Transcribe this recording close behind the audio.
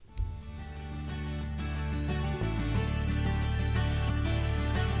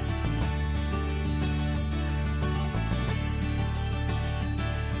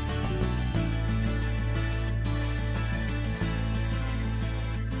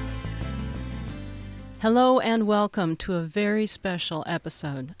Hello and welcome to a very special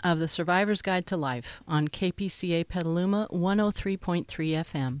episode of The Survivor's Guide to Life on KPCA Petaluma 103.3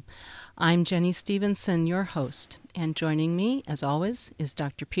 FM. I'm Jenny Stevenson, your host, and joining me, as always, is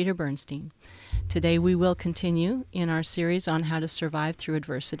Dr. Peter Bernstein. Today we will continue in our series on how to survive through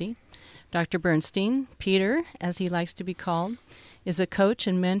adversity. Dr. Bernstein, Peter, as he likes to be called, is a coach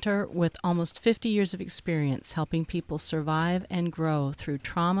and mentor with almost 50 years of experience helping people survive and grow through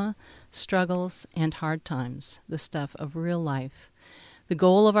trauma, struggles, and hard times, the stuff of real life. The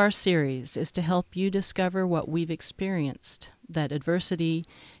goal of our series is to help you discover what we've experienced, that adversity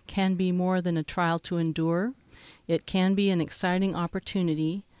can be more than a trial to endure. It can be an exciting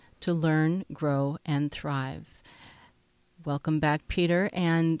opportunity to learn, grow, and thrive. Welcome back, Peter,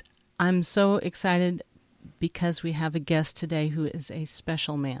 and I'm so excited because we have a guest today who is a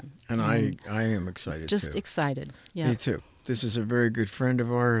special man. And I am excited, just too. Excited, yeah. Me too. This is a very good friend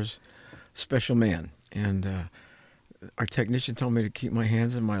of ours, special man. And our technician told me to keep my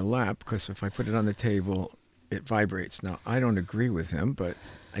hands in my lap because if I put it on the table, it vibrates. Now, I don't agree with him, but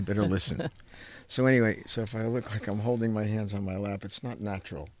I better listen. So anyway, if I look like I'm holding my hands on my lap, it's not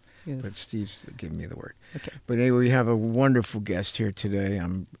natural. Yes. But Steve's giving me the word. Okay. But anyway, we have a wonderful guest here today.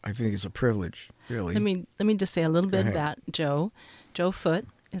 I think it's a privilege, really. Let me just say a little bit about Joe. Joe Foote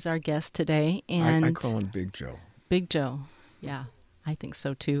is our guest today, and I call him Big Joe. Big Joe, yeah, I think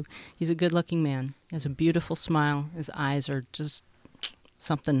so too. He's a good-looking man. He has a beautiful smile. His eyes are just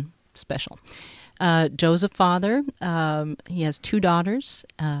something special. Joe's a father. He has two daughters,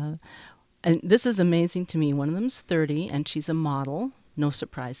 and this is amazing to me. One of them's 30, and she's a model. No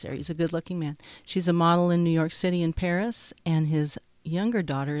surprise there. He's a good-looking man. She's a model in New York City and Paris, and his younger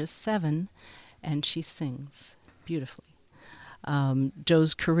daughter is 7, and she sings beautifully.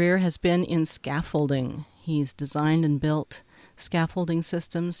 Joe's career has been in scaffolding. He's designed and built scaffolding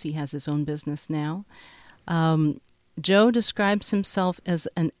systems. He has his own business now. Joe describes himself as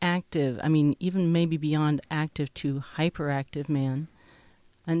an active, even maybe beyond active to hyperactive man,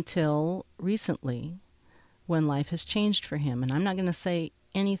 until recently, when life has changed for him. And I'm not going to say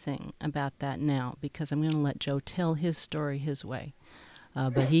anything about that now because I'm going to let Joe tell his story his way.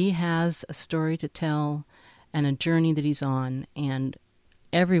 But he has a story to tell and a journey that he's on, and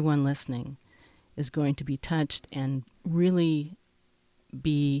everyone listening is going to be touched and really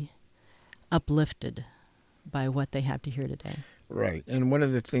be uplifted by what they have to hear today. Right. And one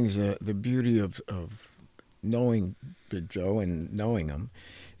of the things, the beauty of knowing Big Joe and knowing him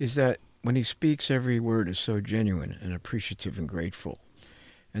is that when he speaks, every word is so genuine and appreciative and grateful.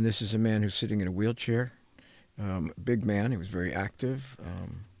 And this is a man who's sitting in a wheelchair, big man. He was very active.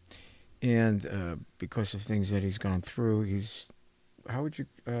 And because of things that he's gone through, he's, how would you,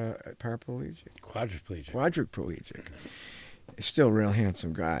 paraplegic? Quadriplegic. Still a real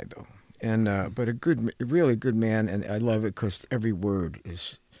handsome guy, though. And but a really good man, and I love it because every word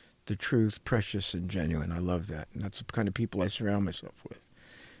is the truth, precious and genuine. I love that. And that's the kind of people I surround myself with.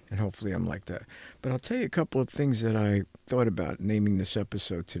 And hopefully I'm like that. But I'll tell you a couple of things that I thought about naming this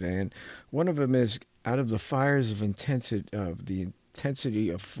episode today. And one of them is out of the fires of intensity of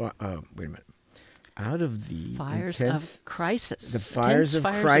crisis. The fires of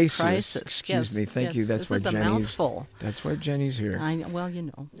crisis. Excuse me. Thank you. That's why Jenny's here.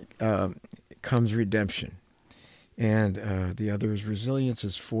 Comes redemption. And the other is resilience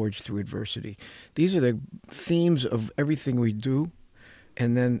is forged through adversity. These are the themes of everything we do.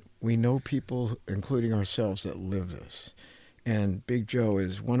 And then we know people, including ourselves, that live this. And Big Joe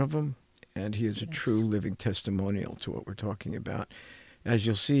is one of them, and he is a true living testimonial to what we're talking about. As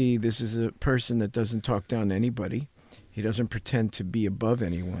you'll see, this is a person that doesn't talk down to anybody. He doesn't pretend to be above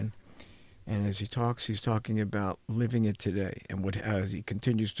anyone. And as he talks, he's talking about living it today. And as he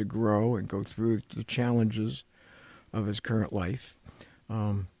continues to grow and go through the challenges of his current life,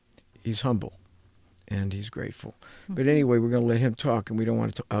 he's humble. And he's grateful. Mm-hmm. But anyway, we're going to let him talk, and we don't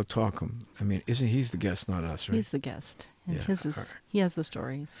want to out-talk him. He's the guest, not us, right? He's the guest. And he has the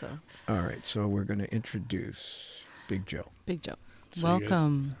story, so. All right, so we're going to introduce Big Joe. Big Joe.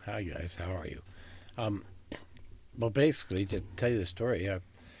 Welcome. Hi, guys. How are you? Well, basically, to tell you the story,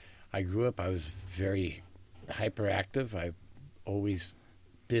 I grew up, I was very hyperactive. I'm always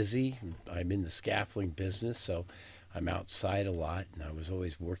busy. I'm in the scaffolding business, so I'm outside a lot, and I was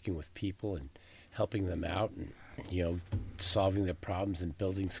always working with people and helping them out and, solving their problems and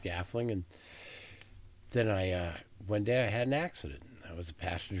building scaffolding. And then one day I had an accident. I was a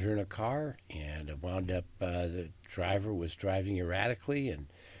passenger in a car, and I wound up, the driver was driving erratically and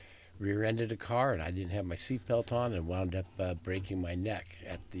rear-ended a car, and I didn't have my seatbelt on and wound up breaking my neck.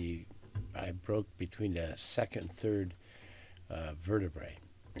 I broke between the second and third vertebrae,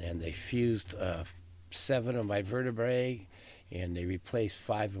 and they fused 7 of my vertebrae, and they replaced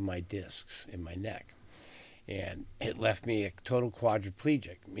 5 of my discs in my neck. And it left me a total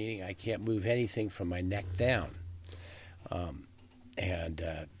quadriplegic, meaning I can't move anything from my neck down. And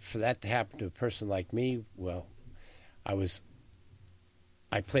for that to happen to a person like me, well,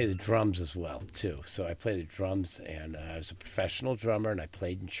 I play the drums as well, too. So I play the drums, and I was a professional drummer, and I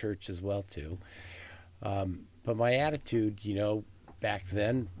played in church as well, too. But my attitude, back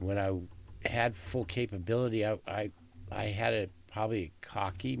then, when I had full capability, I had probably a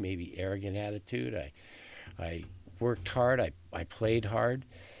cocky, maybe arrogant attitude. I worked hard, I played hard,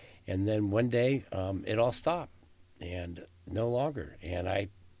 and then one day it all stopped, and no longer. And I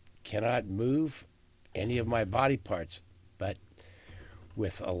cannot move any of my body parts, but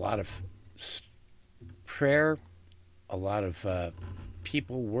with a lot of prayer, a lot of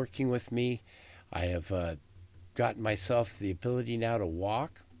people working with me, I have gotten myself the ability now to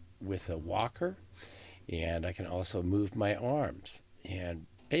walk with a walker, and I can also move my arms. And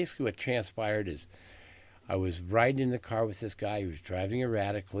basically what transpired is I was riding in the car with this guy who was driving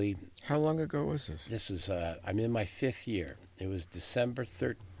erratically. How long ago was this? This is I'm in my 5th year. It was December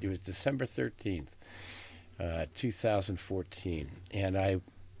 13th, 2014, and I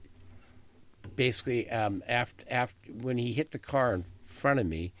basically after when he hit the car in front of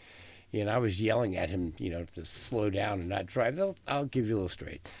me, I was yelling at him, to slow down and not drive. I'll give you a little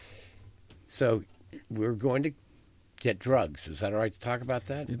straight. So we're going to get drugs. Is that all right to talk about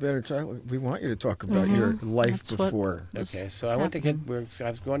that? You better talk. We want you to talk about your life That's before. Okay, so I was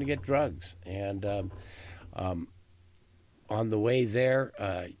going to get drugs, and on the way there,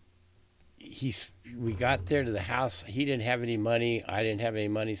 we got there to the house. He didn't have any money. I didn't have any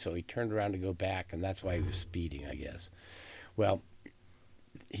money, so he turned around to go back, and that's why he was speeding, I guess. Well,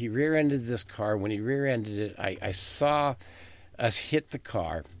 he rear-ended this car. When he rear-ended it, I saw us hit the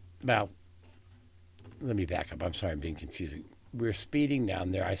car. Now, let me back up. I'm sorry, I'm being confusing. We were speeding down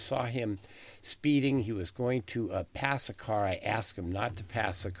there. I saw him speeding. He was going to pass a car. I asked him not to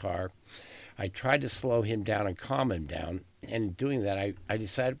pass the car. I tried to slow him down and calm him down. And in doing that, I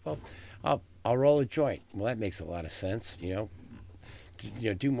decided, well, I'll roll a joint. Well, that makes a lot of sense,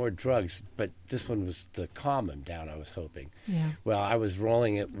 do more drugs. But this one was to calm him down, I was hoping. Yeah. Well, I was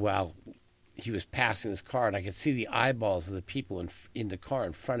rolling it while he was passing this car, and I could see the eyeballs of the people in the car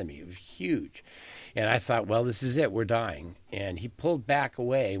in front of me. It was huge. And I thought, well, this is it. We're dying. And he pulled back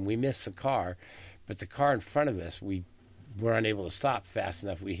away, and we missed the car. But the car in front of us, we were unable to stop fast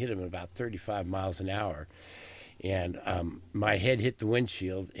enough. We hit him at about 35 miles an hour. And my head hit the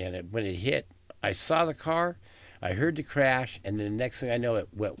windshield, and when it hit, I saw the car, I heard the crash, and then the next thing I know, it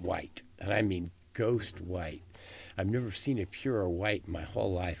went white. And I mean ghost white. I've never seen a purer white in my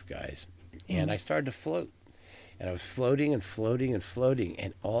whole life, guys. And I started to float. And I was floating and floating and floating,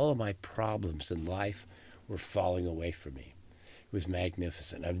 and all of my problems in life were falling away from me. It was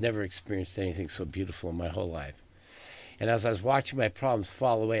magnificent. I've never experienced anything so beautiful in my whole life. And as I was watching my problems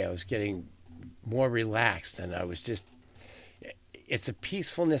fall away, I was getting more relaxed, and it's a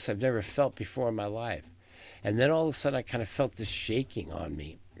peacefulness I've never felt before in my life. And then all of a sudden I kind of felt this shaking on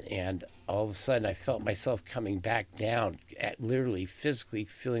me, and all of a sudden I felt myself coming back down, literally physically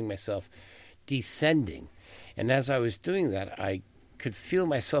feeling myself descending. And as I was doing that, I could feel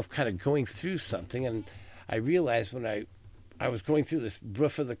myself kind of going through something, and I realized when I was going through this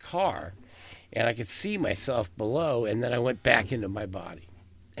roof of the car, and I could see myself below, and then I went back into my body.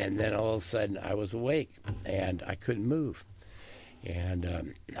 And then all of a sudden I was awake, and I couldn't move.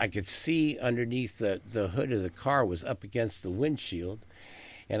 And I could see underneath the hood of the car was up against the windshield,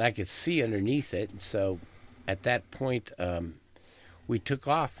 and I could see underneath it. And so at that point, we took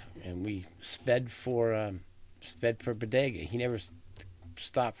off, and we sped for Bodega. He never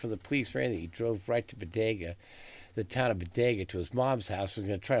stopped for the police or anything. He drove right to Bodega, the town of Bodega, to his mom's house. He was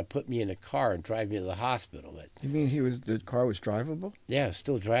going to try to put me in a car and drive me to the hospital. But You mean the car was drivable? yeah, it was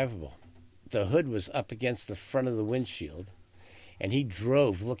still drivable. The hood was up against the front of the windshield, and he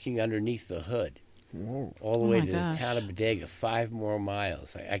drove looking underneath the hood. Whoa. All the way my to gosh. the town of Bodega, 5 more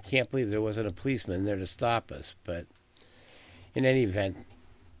miles. I can't believe there wasn't a policeman there to stop us. But in any event,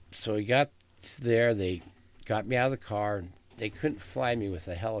 so we got there. They got me out of the car. They couldn't fly me with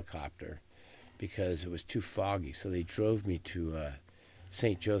a helicopter because it was too foggy. So they drove me to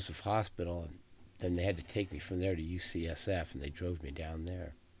St. Joseph Hospital, and then they had to take me from there to UCSF, and they drove me down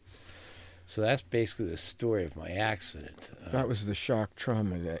there. So that's basically the story of my accident. That was the shock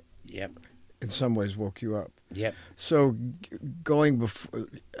trauma that Yep. in some ways woke you up. Yep. So going before,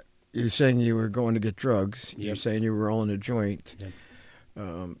 you're saying you were going to get drugs. You're Yep. saying you were rolling a joint.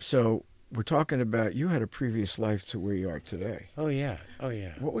 Yep. So we're talking about you had a previous life to where you are today. Oh yeah, oh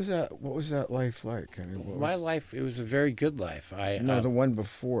yeah. What was that? What was that life like? I mean, My life, it was a very good life. No, the one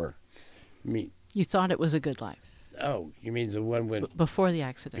before. mean, You thought it was a good life oh, you mean the one when before the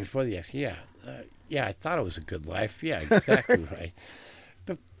accident. before the accident? Yeah, yeah. I thought it was a good life. Yeah, exactly right.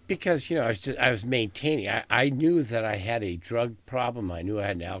 But because I was maintaining. I knew that I had a drug problem. I knew I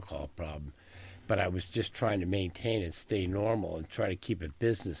had an alcohol problem, but I was just trying to maintain and stay normal and try to keep a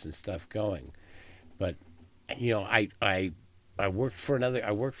business and stuff going. But I worked for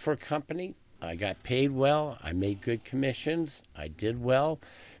a company. I got paid well. I made good commissions. I did well,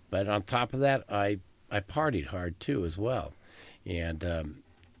 but on top of that, I partied hard too as well, and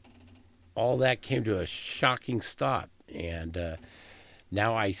all that came to a shocking stop. And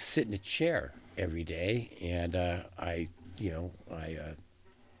now I sit in a chair every day, and I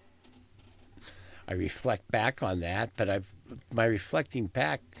reflect back on that. But my reflecting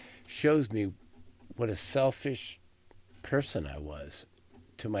back shows me what a selfish person I was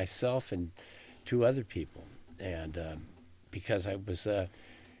to myself and to other people, and because I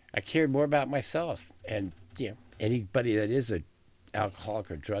cared more about myself. And anybody that is a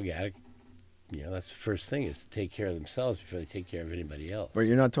alcoholic or drug addict, that's the first thing, is to take care of themselves before they take care of anybody else. But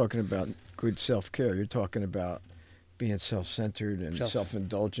you're not talking about good self-care. You're talking about being self-centered and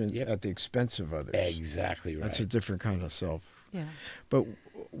self-indulgent at the expense of others. Exactly right. That's a different kind of self. Yeah. But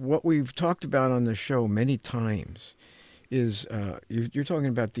what we've talked about on the show many times is you're talking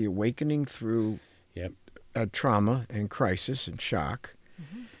about the awakening through trauma and crisis and shock.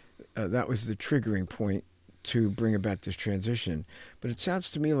 Mm-hmm. That was the triggering point to bring about this transition. But it sounds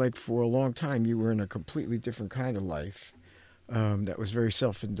to me like for a long time you were in a completely different kind of life that was very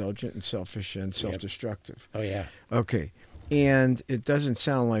self-indulgent and selfish and self-destructive. Oh, yeah. Okay. And it doesn't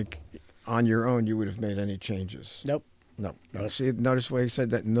sound like on your own you would have made any changes. Nope. No. See, notice the way you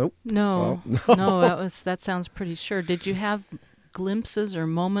said that? Nope. No. Oh, No, that sounds pretty sure. Did you have glimpses or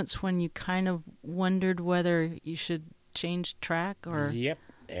moments when you kind of wondered whether you should change track or? Yep.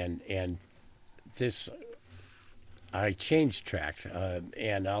 And this, I changed track,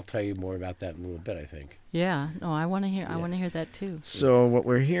 and I'll tell you more about that in a little bit, I think. Yeah. No, I want to hear. I want to hear that too. So what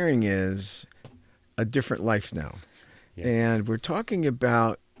we're hearing is a different life now, and we're talking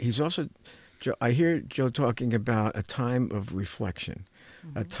about. I hear Joe talking about a time of reflection,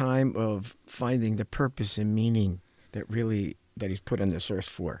 a time of finding the purpose and meaning that he's put on this earth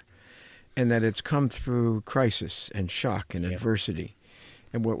for, and that it's come through crisis and shock and adversity.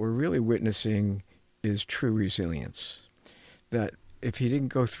 And what we're really witnessing is true resilience, that if he didn't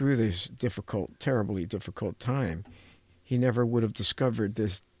go through this terribly difficult time, he never would have discovered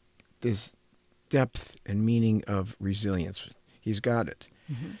this depth and meaning of resilience. He's got it.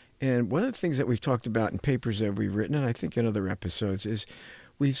 Mm-hmm. And one of the things that we've talked about in papers that we've written, and I think in other episodes, is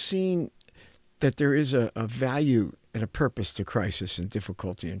we've seen that there is a value and a purpose to crisis and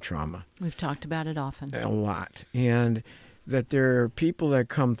difficulty and trauma. We've talked about it often. A lot. And that there are people that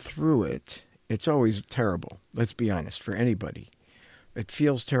come through it. It's always terrible, let's be honest, for anybody. It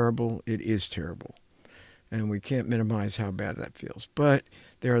feels terrible. It is terrible. And we can't minimize how bad that feels. But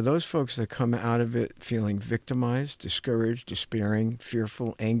there are those folks that come out of it feeling victimized, discouraged, despairing,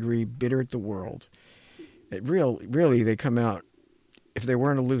 fearful, angry, bitter at the world. Really, they come out, if they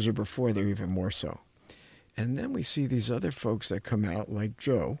weren't a loser before, they're even more so. And then we see these other folks that come out, like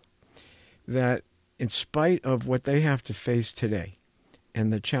Joe, that in spite of what they have to face today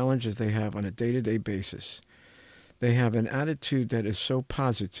and the challenges they have on a day-to-day basis, they have an attitude that is so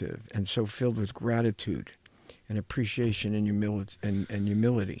positive and so filled with gratitude and appreciation and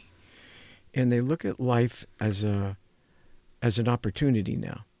humility. And they look at life as an opportunity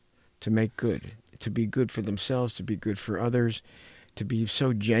now to make good, to be good for themselves, to be good for others, to be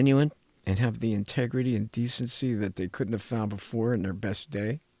so genuine and have the integrity and decency that they couldn't have found before in their best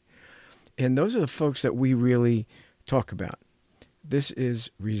day. And those are the folks that we really talk about. This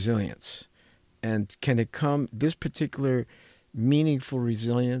is resilience. And can it come, this particular meaningful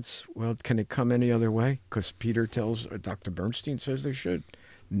resilience, well, can it come any other way? Because Peter tells, or Dr. Bernstein says they should.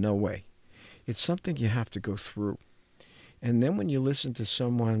 No way. It's something you have to go through. And then when you listen to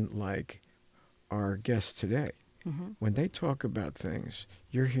someone like our guest today, when they talk about things,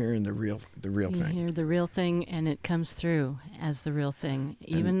 you're hearing the real thing. You hear the real thing, and it comes through as the real thing.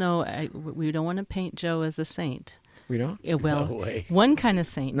 Even though we don't want to paint Joe as a saint. We don't? Well, no way. One kind of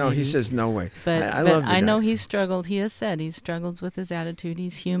saint. No, maybe. He says no way. But I love the guy. I know he struggled. He has said he struggles with his attitude.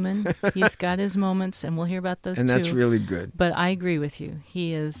 He's human. He's got his moments, and we'll hear about those too. And that's really good. But I agree with you.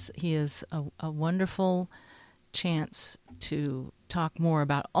 He is a wonderful chance to talk more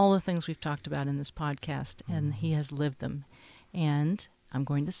about all the things we've talked about in this podcast, and he has lived them. And I'm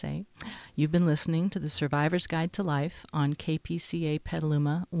going to say. You've been listening to The Survivor's Guide to Life on KPCA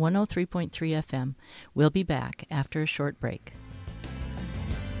Petaluma 103.3 FM. We'll be back after a short break.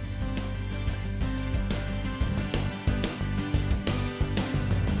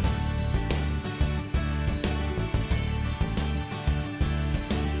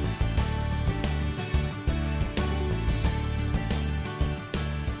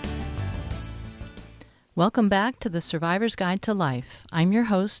 Welcome back to The Survivor's Guide to Life. I'm your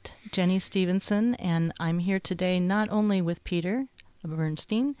host, Jenny Stevenson, and I'm here today not only with Peter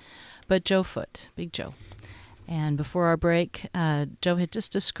Bernstein, but Joe Foote, Big Joe. And before our break, Joe had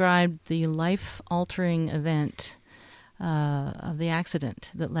just described the life-altering event of the accident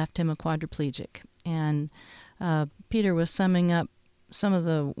that left him a quadriplegic. And Peter was summing up some of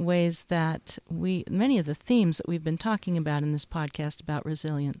the ways that many of the themes that we've been talking about in this podcast about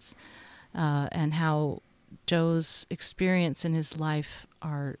resilience, and how Joe's experience in his life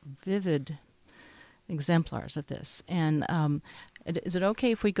are vivid exemplars of this. And is it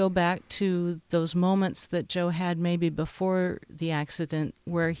okay if we go back to those moments that Joe had maybe before the accident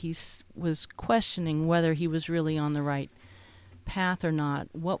where he was questioning whether he was really on the right path or not?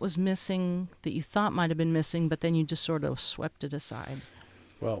 What was missing that you thought might have been missing, but then you just sort of swept it aside?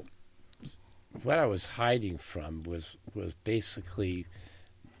 Well, what I was hiding from was basically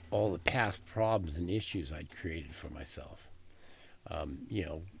all the past problems and issues I'd created for myself.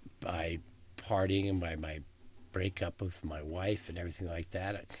 By partying and by my breakup with my wife and everything like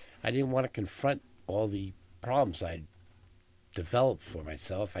that. I didn't want to confront all the problems I'd developed for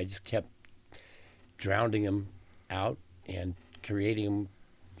myself. I just kept drowning them out and creating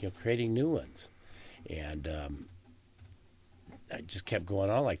new ones. And I just kept going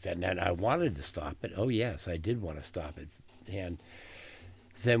on like that. And I wanted to stop it. Oh, yes, I did want to stop it. And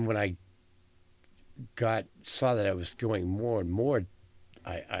then when I saw that I was going more and more,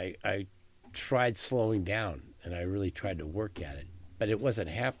 I tried slowing down, and I really tried to work at it. But it wasn't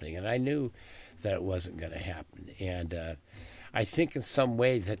happening, and I knew that it wasn't going to happen. And I think in some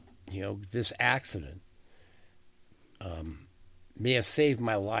way that, this accident may have saved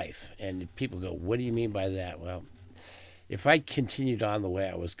my life. And people go, what do you mean by that? Well, if I'd continued on the way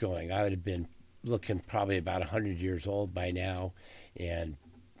I was going, I would have been looking probably about 100 years old by now and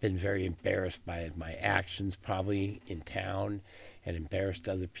been very embarrassed by my actions probably in town and embarrassed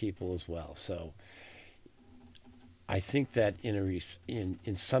other people as well. So I think that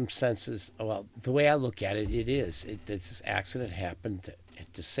in some senses, well, the way I look at it, this accident happened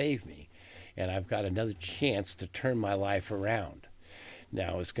to save me, and I've got another chance to turn my life around.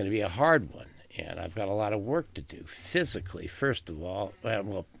 Now, it's going to be a hard one, and I've got a lot of work to do physically, first of all,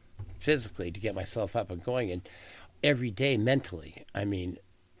 physically to get myself up and going, and every day mentally. I mean,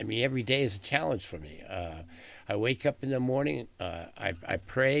 every day is a challenge for me. I wake up in the morning. I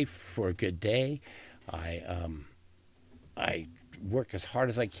pray for a good day. I work as hard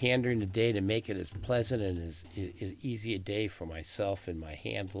as I can during the day to make it as pleasant and as easy a day for myself and my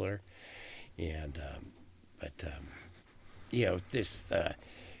handler. And this.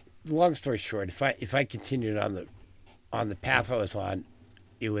 Long story short, if I continued on the path I was on,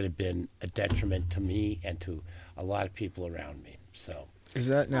 it would have been a detriment to me and to a lot of people around me. So. Is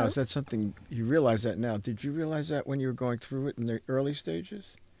that something you realize that now? Did you realize that when you were going through it in the early stages?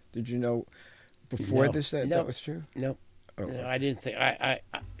 Did you know before that was true? No. Oh. No, I didn't think.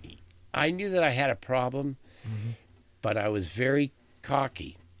 I knew that I had a problem, but I was very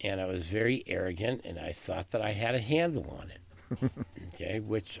cocky and I was very arrogant, and I thought that I had a handle on it. Okay,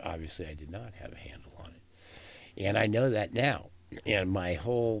 which obviously I did not have a handle on it, and I know that now. And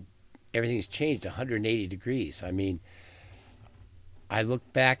everything's changed 180 degrees. I mean, I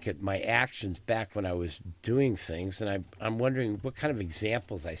look back at my actions back when I was doing things, and I'm wondering what kind of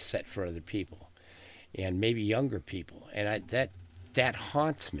examples I set for other people, and maybe younger people, and that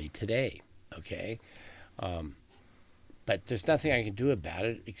haunts me today. Okay, but there's nothing I can do about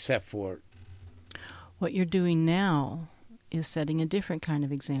it except for what you're doing now is setting a different kind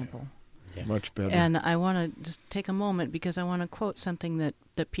of example. Yeah. Much better. And I want to just take a moment because I want to quote something that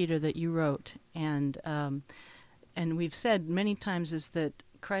Peter, that you wrote, and we've said many times, is that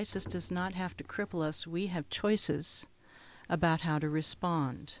crisis does not have to cripple us. We have choices about how to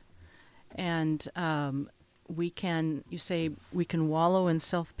respond. And we can wallow in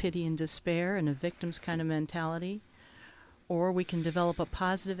self-pity and despair and a victim's kind of mentality, or we can develop a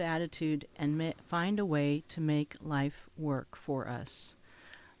positive attitude and find a way to make life work for us.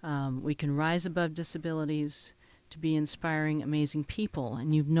 We can rise above disabilities to be inspiring, amazing people,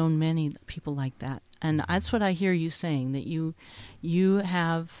 and you've known many people like that. And that's what I hear you saying, that you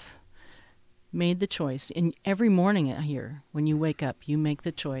have made the choice, and every morning here, when you wake up, you make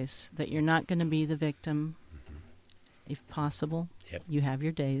the choice that you're not going to be the victim, if possible. Yep. You have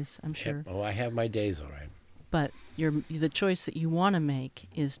your days, I'm sure. Yep. Oh, I have my days, all right. But the choice that you want to make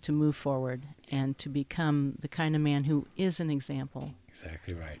is to move forward and to become the kind of man who is an example.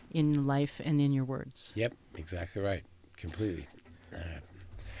 Exactly right. In life and in your words. Yep, exactly right. Completely.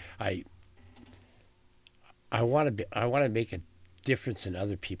 I want to make a difference in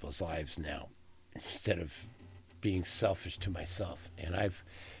other people's lives now, instead of being selfish to myself. And I've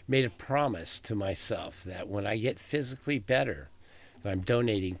made a promise to myself that when I get physically better, that I'm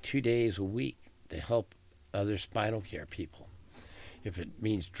donating 2 days a week to help other spinal care people. If it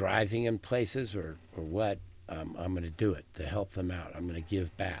means driving in places or what, I'm going to do it to help them out. I'm going to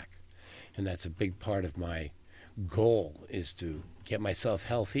give back. And that's a big part of my goal, is to get myself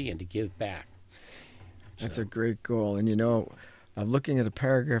healthy and to give back. That's a great goal. And, you know, I'm looking at a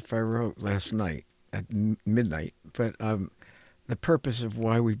paragraph I wrote last night at midnight, but the purpose of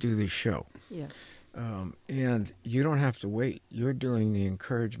why we do this show. Yes. And you don't have to wait. You're doing the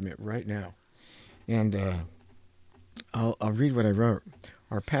encouragement right now. And I'll read what I wrote.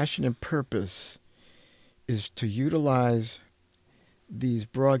 Our passion and purpose is to utilize these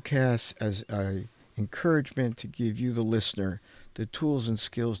broadcasts as an encouragement to give you, the listener, the tools and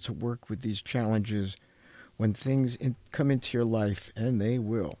skills to work with these challenges when things come into your life, and they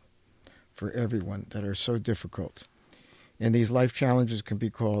will, for everyone, that are so difficult. And these life challenges can be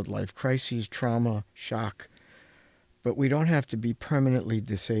called life crises, trauma, shock, but we don't have to be permanently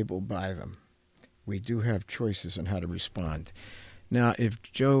disabled by them. We do have choices on how to respond. Now, if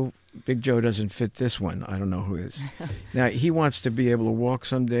Big Joe doesn't fit this one, I don't know who is. Now, he wants to be able to walk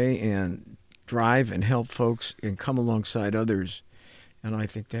someday and drive and help folks and come alongside others. And I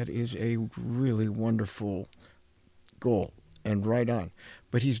think that is a really wonderful goal, and right on.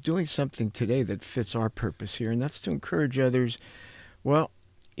 But he's doing something today that fits our purpose here, and that's to encourage others. Well,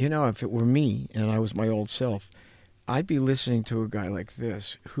 you know, if it were me and I was my old self, I'd be listening to a guy like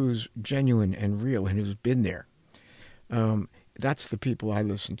this who's genuine and real and who's been there. That's the people I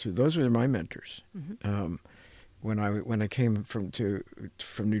listen to. Those are my mentors. Mm-hmm. When I came from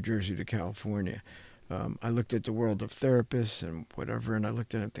New Jersey to California, I looked at the world of therapists and whatever, and I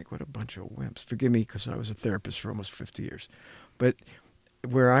looked at it and think, what a bunch of wimps. Forgive me, because I was a therapist for almost 50 years. But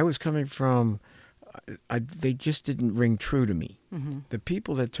where I was coming from, they just didn't ring true to me. Mm-hmm. The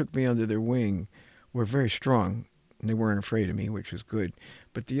people that took me under their wing were very strong, and they weren't afraid of me, which was good.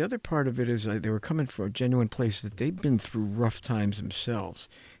 But the other part of it is they were coming from a genuine place that they've been through rough times themselves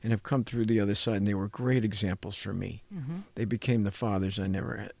and have come through the other side, and they were great examples for me. Mm-hmm. They became the fathers I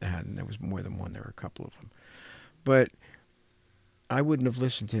never had, and there was more than one. There were a couple of them. But I wouldn't have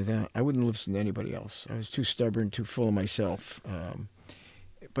listened to them. I wouldn't listen to anybody else. I was too stubborn, too full of myself.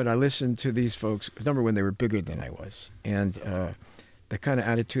 But I listened to these folks, number one, they were bigger than I was. And the kind of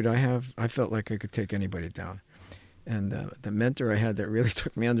attitude I have, I felt like I could take anybody down. And the mentor I had that really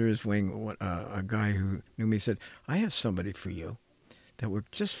took me under his wing, a guy who knew me, said, I have somebody for you that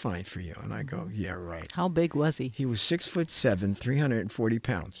worked just fine for you. And I go, yeah, right. How big was he? He was 6'7", 340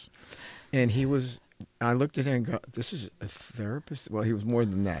 pounds. And I looked at him and go, this is a therapist? Well, he was more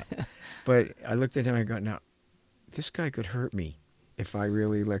than that. But I looked at him and I go, now, this guy could hurt me if I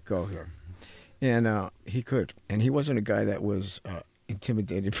really let go here. And he could. And he wasn't a guy that was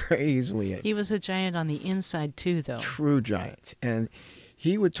intimidated very easily. He was a giant on the inside too, though. True giant. And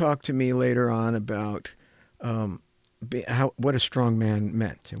he would talk to me later on about what a strong man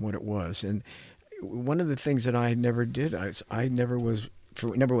meant and what it was. And one of the things that I never did, I never was,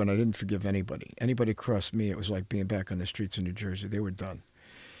 number one, I didn't forgive anybody. Anybody crossed me, it was like being back on the streets of New Jersey. They were done.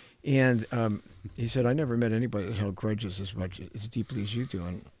 And he said, I never met anybody that held grudges as deeply as you do.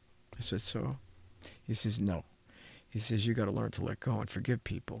 And I said, so? He says, no. He says, you got to learn to let go and forgive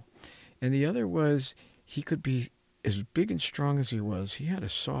people. And the other was, he could be as big and strong as he was. He had a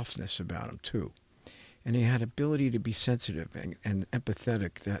softness about him, too. And he had ability to be sensitive and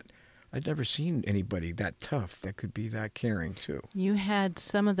empathetic that I'd never seen anybody that tough that could be that caring, too. You had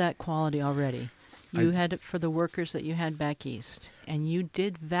some of that quality already. You had it for the workers that you had back east. And you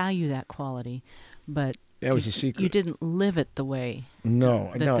did value that quality, but that was a secret. You didn't live it the way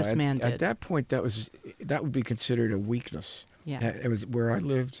this man did. At that point, that would be considered a weakness. Yeah. It was where I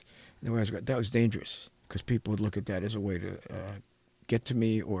lived. That was dangerous because people would look at that as a way to get to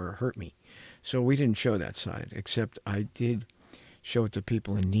me or hurt me. So we didn't show that side, except I did show it to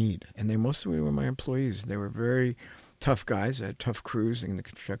people in need. And they mostly were my employees. They were very tough guys. I had tough crews in the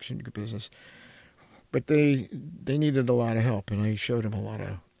construction business. But they needed a lot of help, and I showed them a lot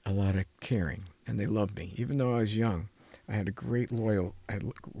of caring. And they loved me. Even though I was young, I had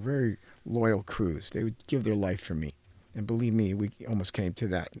very loyal crews. They would give their life for me. And believe me, we almost came to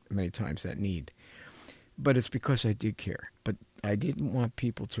that many times, that need. But it's because I did care. But I didn't want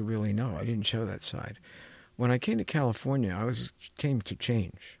people to really know. I didn't show that side. When I came to California, came to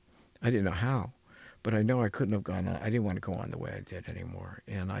change. I didn't know how, but I know I couldn't have gone on. I didn't want to go on the way I did anymore,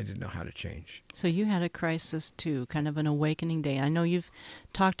 and I didn't know how to change. So you had a crisis too, kind of an awakening day. I know you've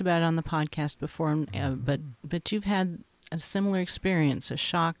talked about it on the podcast before, but you've had a similar experience, a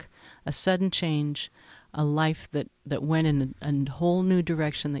shock, a sudden change, a life that went in a whole new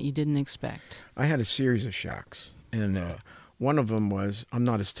direction that you didn't expect. I had a series of shocks, and one of them was I'm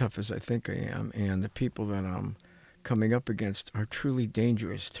not as tough as I think I am, and the people that I'm coming up against are truly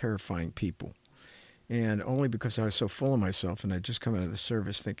dangerous, terrifying people. And only because I was so full of myself and I'd just come out of the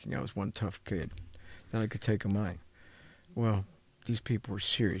service thinking I was one tough kid, that I could take them on. Well, these people were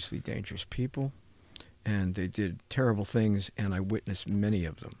seriously dangerous people, and they did terrible things, and I witnessed many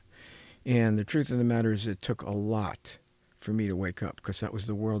of them. And the truth of the matter is it took a lot for me to wake up, because that was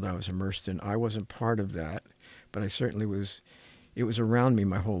the world I was immersed in. I wasn't part of that, but I certainly was. It was around me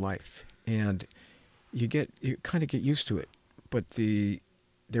my whole life. And you kind of get used to it. But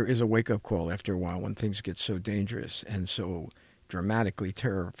there is a wake-up call after a while when things get so dangerous and so dramatically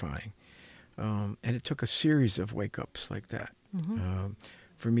terrifying. And it took a series of wake-ups like that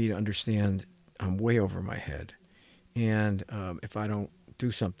for me to understand I'm way over my head. And if I don't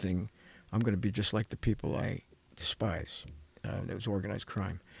do something, I'm going to be just like the people I despise. That was organized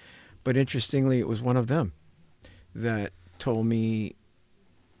crime. But interestingly, it was one of them that told me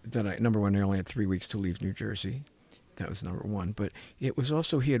that number one, I only had 3 weeks to leave New Jersey. That was number one. But it was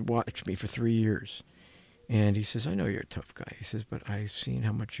also, he had watched me for 3 years. And he says, I know you're a tough guy. He says, but I've seen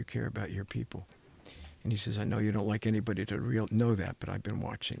how much you care about your people. And he says, I know you don't like anybody to know that, but I've been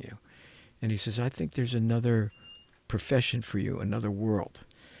watching you. And he says, I think there's another profession for you, another world.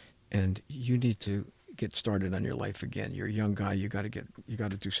 And you need to get started on your life again. You're a young guy. You got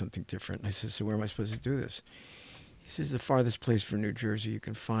to do something different. And I said, so where am I supposed to do this? He says, the farthest place from New Jersey you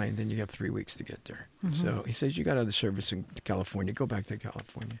can find, then you have 3 weeks to get there. Mm-hmm. So he says, you got other service in California. Go back to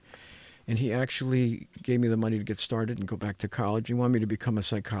California. And he actually gave me the money to get started and go back to college. He wanted me to become a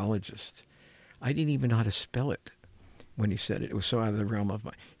psychologist. I didn't even know how to spell it when he said it. It was so out of the realm of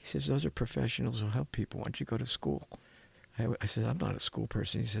He says, those are professionals who help people. Why don't you go to school? I said, I'm not a school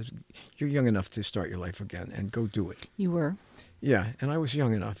person. He says, you're young enough to start your life again and go do it. You were? Yeah, and I was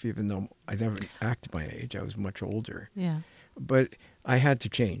young enough, even though I never acted my age. I was much older. Yeah. But I had to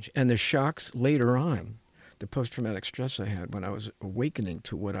change. And the shocks later on, the post-traumatic stress I had when I was awakening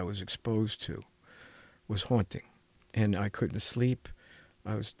to what I was exposed to was haunting. And I couldn't sleep.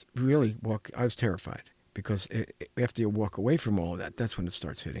 I was terrified because after you walk away from all of that, that's when it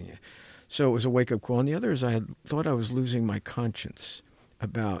starts hitting you. So it was a wake-up call. And the other is I had thought I was losing my conscience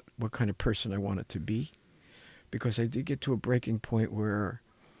about what kind of person I wanted to be, because I did get to a breaking point where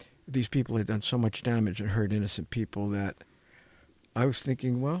these people had done so much damage and hurt innocent people that I was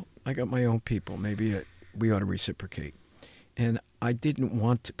thinking, well, I got my own people. Maybe we ought to reciprocate. And I didn't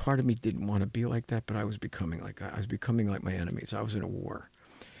want to, part of me didn't want to be like that, but I was becoming like my enemies. I was in a war.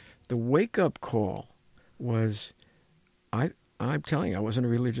 The wake-up call was, I'm telling you, I wasn't a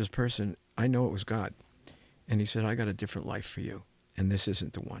religious person. I know it was God. And he said, I got a different life for you, and this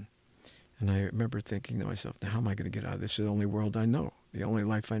isn't the one. And I remember thinking to myself, now how am I going to get out of this? This is the only world I know, the only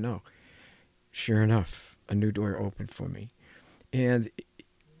life I know. Sure enough, a new door opened for me. And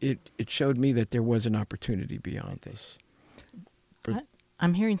it showed me that there was an opportunity beyond this.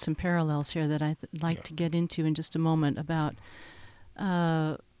 I'm hearing some parallels here that I'd like to get into in just a moment about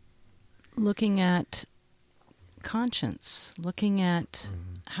looking at conscience, looking at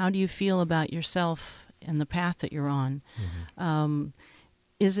how do you feel about yourself and the path that you're on. Mm-hmm.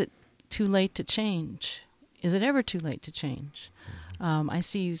 Is it too late to change? Is it ever too late to change? I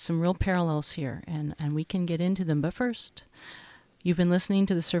see some real parallels here, and we can get into them. But first, you've been listening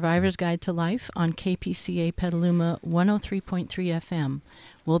to The Survivor's Guide to Life on KPCA Petaluma 103.3 FM.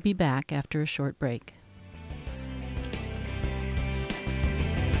 We'll be back after a short break.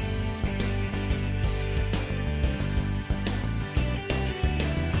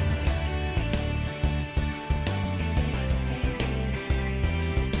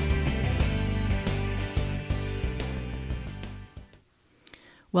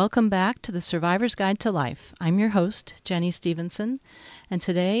 Welcome back to The Survivor's Guide to Life. I'm your host, Jenny Stevenson, and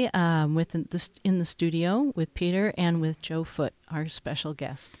today in the studio with Peter and with Joe Foote, our special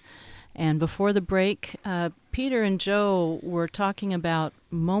guest. And before the break, Peter and Joe were talking about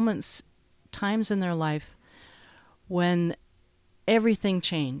times in their life when everything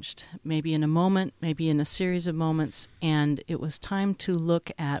changed, maybe in a moment, maybe in a series of moments, and it was time to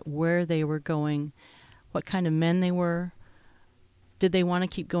look at where they were going, what kind of men they were. Did they want to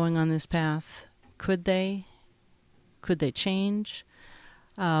keep going on this path? Could they? Could they change?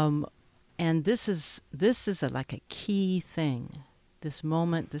 And this is like a key thing. This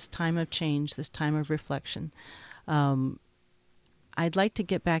moment, this time of change, this time of reflection. I'd like to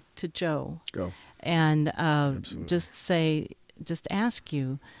get back to Joe. Go. And Absolutely. just ask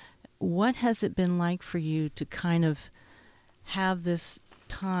you, what has it been like for you to kind of have this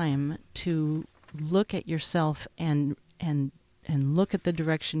time to look at yourself and look at the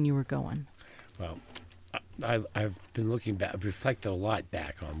direction you were going? Well, I've been looking back. I've reflected a lot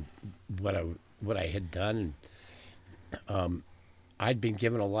back on what I had done, and I'd been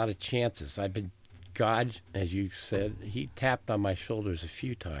given a lot of chances. God, as you said, he tapped on my shoulders a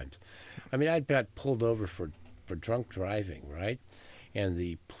few times. I mean, I'd got pulled over for drunk driving, right? And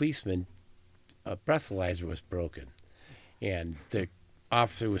the policeman, a breathalyzer was broken. And the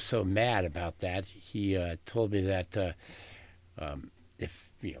officer was so mad about that, he told me that if,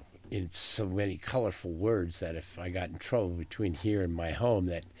 in so many colorful words, that if I got in trouble between here and my home,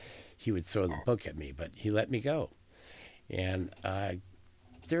 that he would throw the book at me. But he let me go. And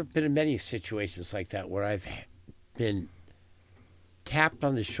there have been many situations like that where I've been tapped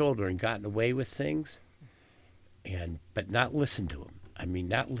on the shoulder and gotten away with things, but not listened to them. I mean,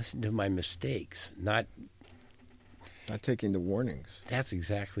 not listened to my mistakes. Not taking the warnings. That's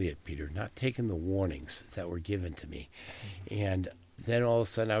exactly it, Peter. Not taking the warnings that were given to me. And then all of a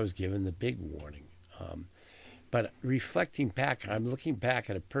sudden I was given the big warning. But reflecting back, I'm looking back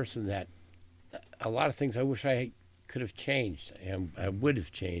at a person that a lot of things I wish I could have changed, and I would have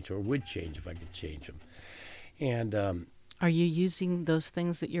changed or would change if I could change them. And Are you using those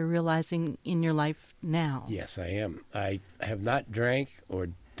things that you're realizing in your life now? yes, I am. I have not drank or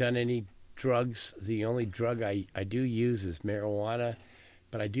done any drugs. The only drug I do use is marijuana,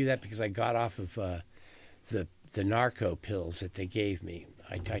 but I do that because I got off of the narco pills that they gave me.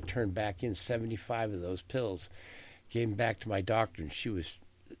 I turned back in 75 of those pills, gave them back to my doctor, and she was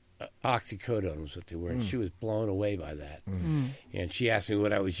oxycodone was what they were, and she was blown away by that. And she asked me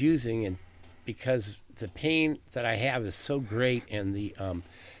what I was using, and because the pain that I have is so great and the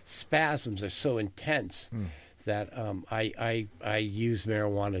spasms are so intense that I use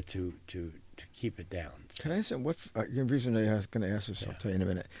marijuana to keep it down. So, Can I say what? The reason I was going to ask this, I'll tell you in a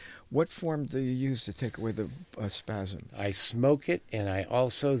minute. What form do you use to take away the spasm? I smoke it, and I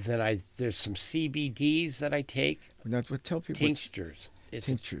also there's some CBDs that I take. Now, tell people. Tinctures.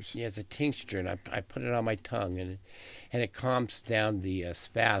 Tinctures. It's a tincture, and I put it on my tongue, and it calms down the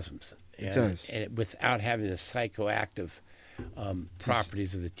spasms. It does. And without having the psychoactive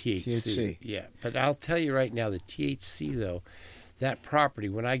properties of the THC. Yeah, but I'll tell you right now, the THC, though, that property,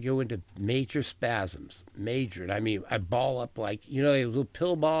 when I go into major spasms, and I mean, I ball up like, those little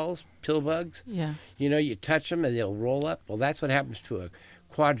pill bugs? Yeah. You touch them and they'll roll up. Well, that's what happens to a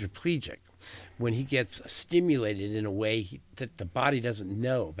quadriplegic when he gets stimulated in a way that the body doesn't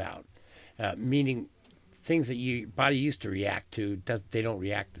know about, meaning things that your body used to react to, they don't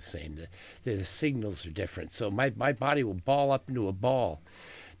react the same. The signals are different. So my body will ball up into a ball.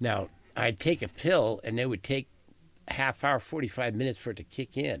 Now, I'd take a pill, and it would take half hour, 45 minutes for it to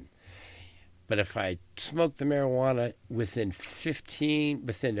kick in. But if I smoked the marijuana within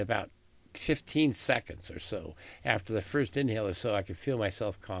about 15 seconds or so after the first inhale or so, I could feel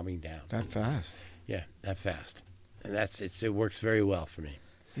myself calming down. That fast? Yeah, that fast. And it works very well for me.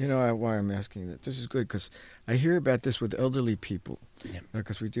 You know why I'm asking that? This is good because I hear about this with elderly people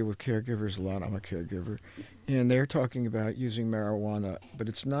because we deal with caregivers a lot. I'm a caregiver. And they're talking about using marijuana, but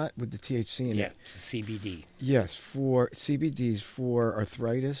it's not with the THC in it. Yeah, it's CBD. Yes, for CBDs, for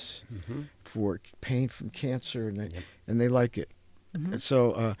arthritis, for pain from cancer, and they like it.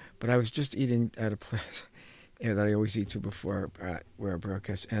 So, but I was just eating at a place that I always eat to before where I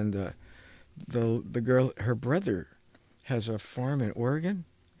broadcast, and the girl, her brother has a farm in Oregon,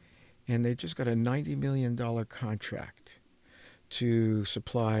 and they just got a $90 million contract to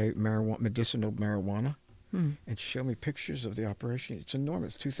supply medicinal marijuana. And she showed me pictures of the operation. It's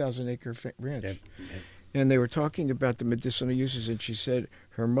enormous, 2,000-acre ranch. Yep. And they were talking about the medicinal uses, and she said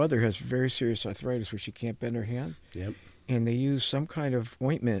her mother has very serious arthritis where she can't bend her hand. Yep. And they use some kind of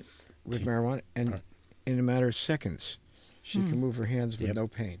ointment with marijuana, and in a matter of seconds, she can move her hands with no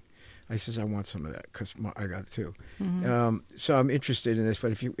pain. I says, I want some of that because I got it too. So I'm interested in this,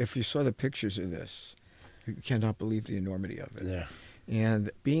 but if you saw the pictures of this, you cannot believe the enormity of it. Yeah.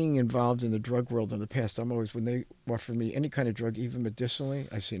 And being involved in the drug world in the past, I'm always, when they offer me any kind of drug, even medicinally,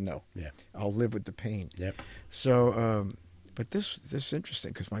 I say no. Yeah. I'll live with the pain. Yep. So But this is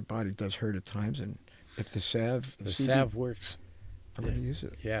interesting because my body does hurt at times, and if the salve, The salve works. I'm going to use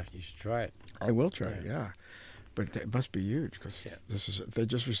it. Yeah, you should try it. I will try it. Yeah, but it must be huge because they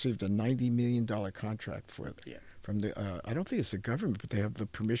just received a $90 million contract for it. Yeah. From the I don't think it's the government, but they have the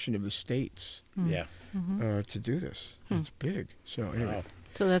permission of the states Yeah. to do this. It's big. So anyway, Wow.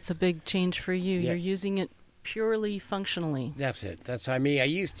 So that's a big change for you. Yeah. You're using it purely functionally. That's it. I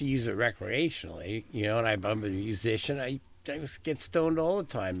used to use it recreationally, and I'm a musician. I get stoned all the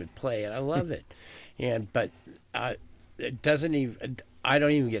time and play, and I love it. But it doesn't even. I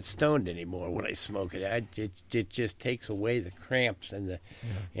don't even get stoned anymore when I smoke it. It just takes away the cramps and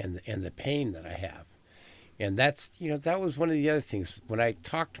the pain that I have. And that's that was one of the other things when I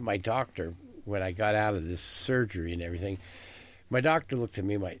talked to my doctor when I got out of this surgery and everything. My doctor looked at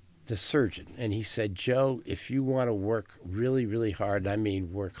me, the surgeon, and he said, "Joe, if you want to work really, really hard, I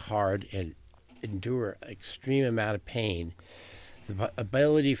mean work hard and endure an extreme amount of pain, the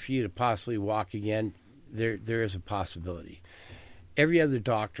ability for you to possibly walk again, there is a possibility." Every other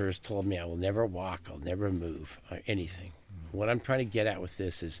doctor has told me I will never walk, I'll never move, or anything. What I'm trying to get at with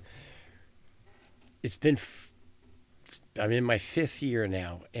this is, I'm in my 5th year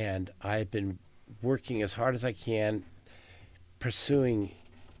now, and I've been working as hard as I can, pursuing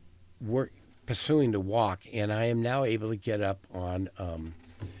to walk, and I am now able to get up on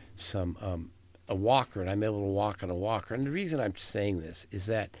a walker, and I'm able to walk on a walker. And the reason I'm saying this is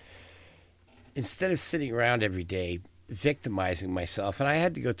that instead of sitting around every day victimizing myself, and I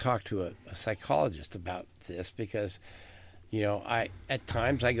had to go talk to a psychologist about this because at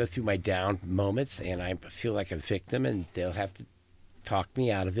times I go through my down moments and I feel like a victim, and they'll have to talk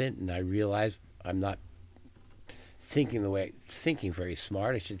me out of it, and I realize I'm not thinking very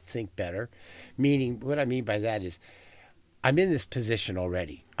smart. I should think better. Meaning, what I mean by that is I'm in this position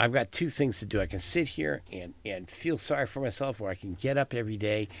already. I've got 2 things to do. I can sit here and feel sorry for myself, or I can get up every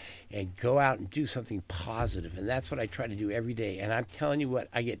day and go out and do something positive. And that's what I try to do every day. And I'm telling you what,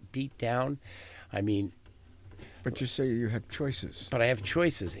 I get beat down. I mean, but you say you have choices. But I have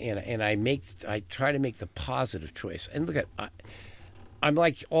choices, and I try to make the positive choice. And look I'm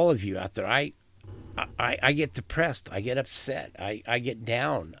like all of you out there. I get depressed. I get upset. I get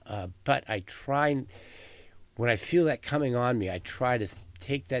down. But I try, when I feel that coming on me, I try to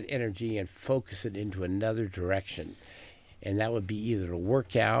take that energy and focus it into another direction. And that would be either to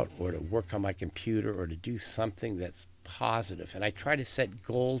work out or to work on my computer or to do something that's positive. And I try to set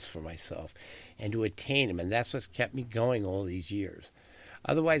goals for myself and to attain them. And that's what's kept me going all these years.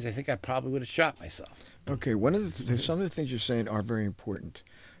 Otherwise, I think I probably would have shot myself. Okay, some of the things you're saying are very important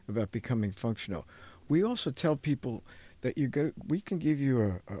about becoming functional. We also tell people that we can give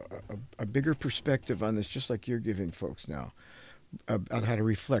you a bigger perspective on this, just like you're giving folks now, about how to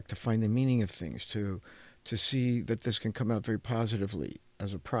reflect, to find the meaning of things, to see that this can come out very positively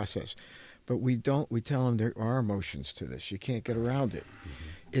as a process. But we tell them there are emotions to this. You can't get around it. Mm-hmm.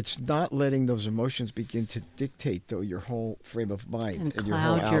 It's not letting those emotions begin to dictate, though, your whole frame of mind and your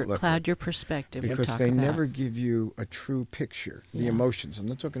whole outlook. Cloud your perspective. Because they never give you a true picture, the emotions. I'm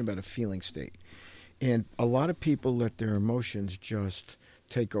not talking about a feeling state. And a lot of people let their emotions just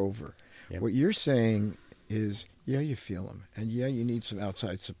take over. Yep. What you're saying is, you feel them. And you need some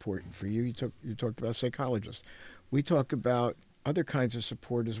outside support. And for you talked about psychologists. We talk about other kinds of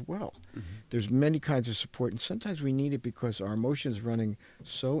support as well. Mm-hmm. There's many kinds of support, and sometimes we need it because our emotions running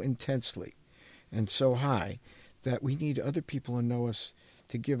so intensely and so high that we need other people who know us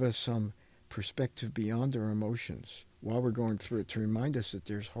to give us some perspective beyond our emotions while we're going through it, to remind us that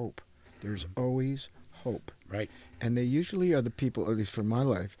there's hope. There's always hope. Right. And they usually are the people, at least for my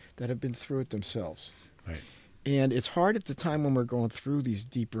life, that have been through it themselves. Right. And it's hard at the time when we're going through these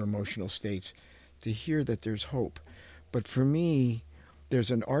deeper emotional states to hear that there's hope. But for me,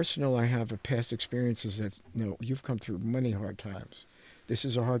 there's an arsenal I have of past experiences that, you've come through many hard times. This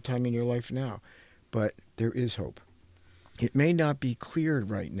is a hard time in your life now, but there is hope. It may not be clear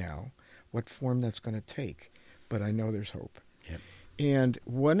right now what form that's going to take, but I know there's hope. Yep. And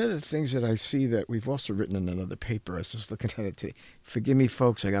one of the things that I see that we've also written in another paper, I was just looking at it today. Forgive me,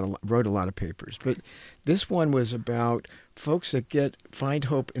 folks, I wrote a lot of papers. But this one was about folks that find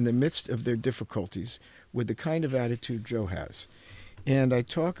hope in the midst of their difficulties with the kind of attitude Joe has. And I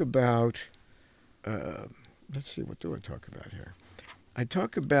talk about, let's see, what do I talk about here? I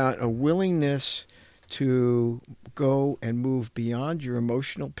talk about a willingness to go and move beyond your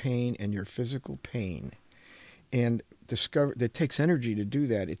emotional pain and your physical pain, and discover that it takes energy to do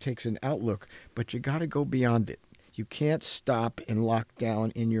that. It takes an outlook, but you got to go beyond it. You can't stop and lock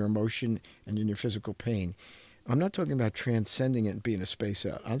down in your emotion and in your physical pain. I'm not talking about transcending it and being a space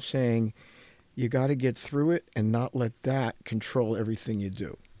out. I'm saying You got to get through it and not let that control everything you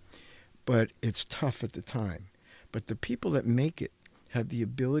do. But it's tough at the time. But the people that make it have the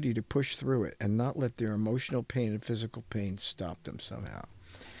ability to push through it and not let their emotional pain and physical pain stop them somehow.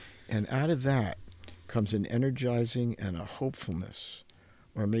 And out of that comes an energizing and a hopefulness,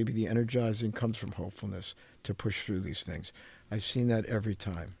 or maybe the energizing comes from hopefulness to push through these things. I've seen that every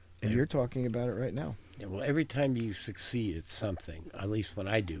time. And you're talking about it right now. Yeah, well, every time you succeed at something, at least when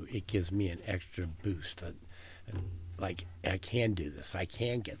I do, it gives me an extra boost. Like, I can do this. I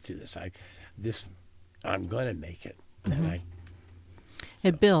can get through this. I'm going to make it. Mm-hmm. And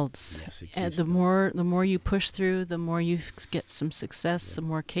it builds. Yes, it And keeps the more you push through, the more you get some success, the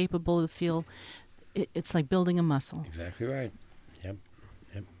more capable you feel. It's like building a muscle. Exactly right. Yep.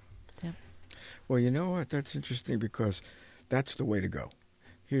 Well, you know what? That's interesting because that's the way to go.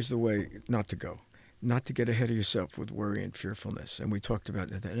 Here's the way not to go. Not to get ahead of yourself with worry and fearfulness. And we talked about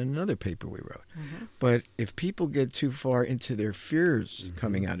that in another paper we wrote. Mm-hmm. But if people get too far into their fears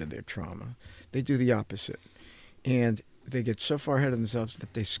coming out of their trauma, they do the opposite. And they get so far ahead of themselves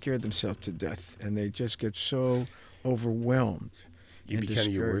that they scare themselves to death. And they just get so overwhelmed. You and become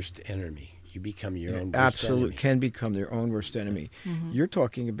your discouraged. worst enemy. You become your own worst Absolutely enemy. can become their own worst enemy. Mm-hmm. You're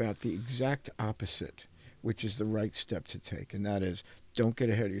talking about the exact opposite, which is the right step to take, and that is don't get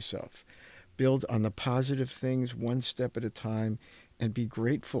ahead of yourself. Build on the positive things one step at a time and be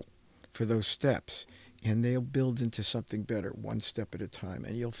grateful for those steps, and they'll build into something better one step at a time,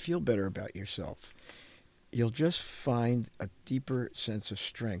 and you'll feel better about yourself. You'll just find a deeper sense of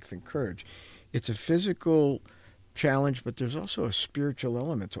strength and courage. It's a physical challenge, but there's also a spiritual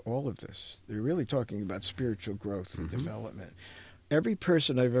element to all of this. They're really talking about spiritual growth and development. Every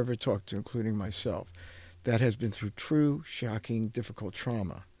person I've ever talked to, including myself, that has been through true, shocking, difficult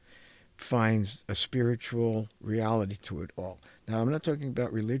trauma finds a spiritual reality to it all. Now, I'm not talking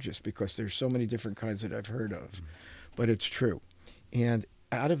about religious because there's so many different kinds that I've heard of, but it's true. And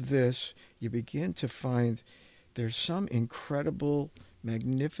out of this, you begin to find there's some incredible,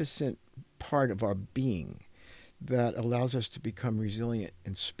 magnificent part of our being that allows us to become resilient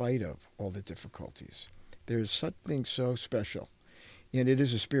in spite of all the difficulties. There's something so special. And it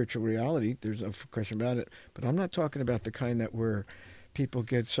is a spiritual reality. There's no question about it. But I'm not talking about the kind that where people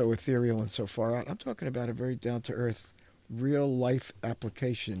get so ethereal and so far out. I'm talking about a very down-to-earth, real-life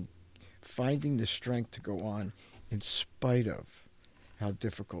application, finding the strength to go on in spite of how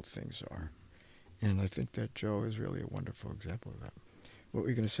difficult things are. And I think that Joe is really a wonderful example of that. What were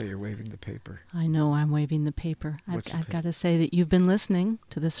you going to say? You're waving the paper. I know I'm waving the paper. I've got to say that you've been listening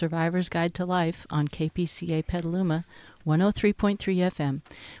to the Survivor's Guide to Life on KPCA Petaluma, 103.3 FM.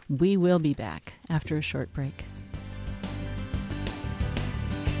 We will be back after a short break.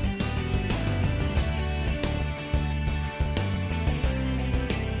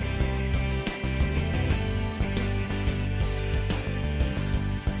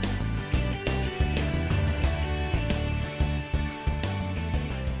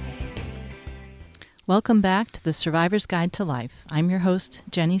 Welcome back to the Survivor's Guide to Life. I'm your host,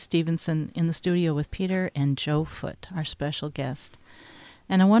 Jenny Stevenson, in the studio with Peter and Joe Foote, our special guest.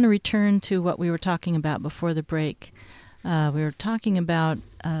 And I want to return to what we were talking about before the break. We were talking about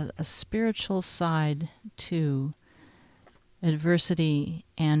a spiritual side to adversity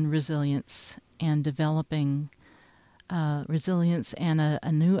and resilience, and developing resilience and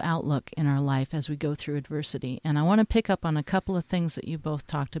a new outlook in our life as we go through adversity. And I want to pick up on a couple of things that you both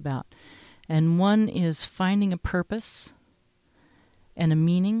talked about. And one is finding a purpose and a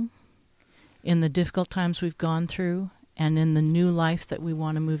meaning in the difficult times we've gone through and in the new life that we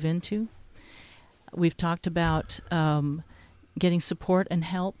want to move into. We've talked about getting support and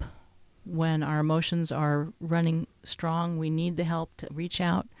help when our emotions are running strong. We need the help to reach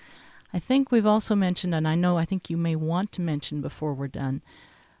out. I think we've also mentioned, and I think you may want to mention before we're done,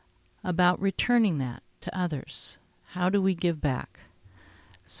 about returning that to others. How do we give back?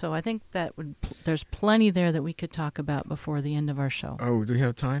 So I think that there's plenty there that we could talk about before the end of our show. Oh, do we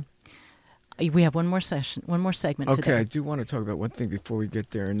have time? We have one more segment okay, today. I do want to talk about one thing before we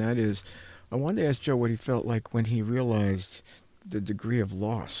get there, and that is, I wanted to ask Joe what he felt like when he realized the degree of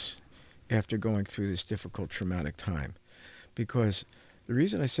loss after going through this difficult, traumatic time. Because the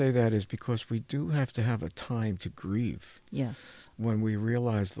reason I say that is because we do have to have a time to grieve. Yes. When we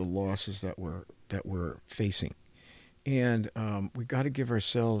realize the losses that we're facing. And we got to give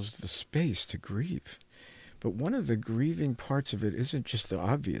ourselves the space to grieve. But one of the grieving parts of it isn't just the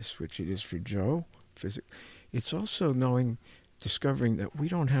obvious, which it is for Joe. It's also discovering that we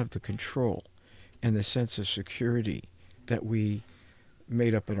don't have the control and the sense of security that we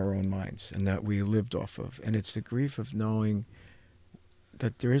made up in our own minds and that we lived off of. And it's the grief of knowing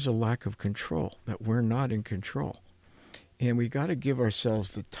that there is a lack of control, that we're not in control. And we got to give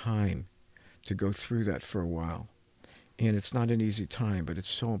ourselves the time to go through that for a while. And it's not an easy time, but it's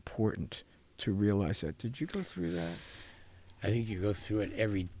so important to realize that. Did you go through that? I think you go through it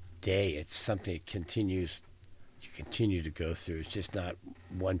every day. It's something that continues. You continue to go through. It's just not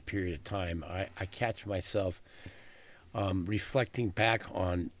one period of time. I catch myself reflecting back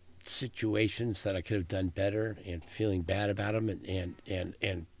on situations that I could have done better and feeling bad about them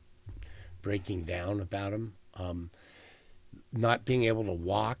and breaking down about them. Not being able to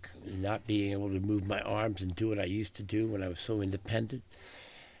walk, not being able to move my arms and do what I used to do when I was so independent.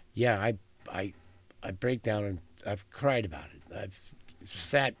 Yeah, I break down and I've cried about it. I've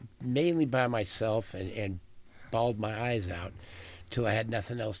sat mainly by myself and bawled my eyes out till I had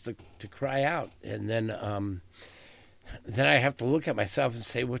nothing else to cry out. And then I have to look at myself and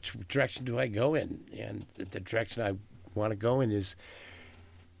say, which direction do I go in? And the direction I want to go in is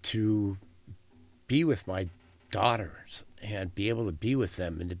to be with my daughters and be able to be with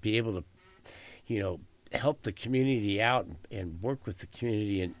them and to be able to, help the community out and work with the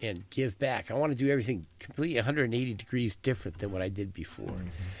community and give back. I want to do everything completely 180 degrees different than what I did before. Mm-hmm.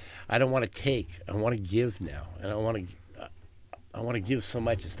 I don't want to take. I want to give now, and I want to give so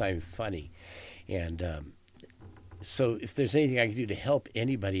much it's not even funny. And so if there's anything I can do to help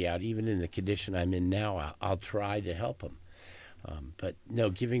anybody out, even in the condition I'm in now, I'll try to help them. But no,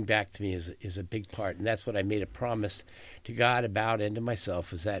 giving back to me is a big part, and that's what I made a promise to God about and to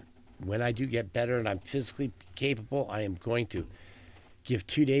myself, is that when I do get better and I'm physically capable, I am going to give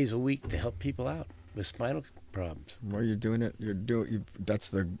 2 days a week to help people out with spinal problems. Well, you're doing it.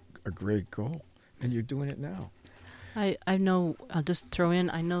 That's a great goal, and you're doing it now. I know. I'll just throw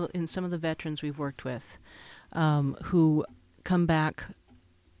in. I know in some of the veterans we've worked with, who come back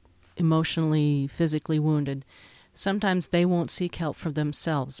emotionally, physically wounded. Sometimes they won't seek help for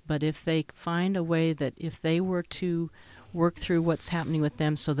themselves, but if they find a way that if they were to work through what's happening with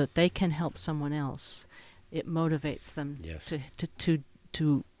them so that they can help someone else, it motivates them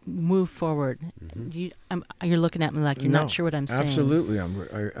to move forward. Mm-hmm. You're looking at me like you're not sure what I'm saying. Absolutely.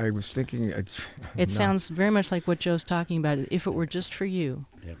 I was thinking... It sounds very much like what Joe's talking about. If it were just for you,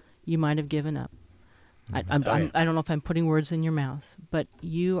 you might have given up. I don't know if I'm putting words in your mouth, but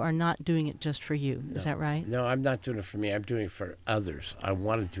you are not doing it just for you. Is that right? No, I'm not doing it for me. I'm doing it for others. I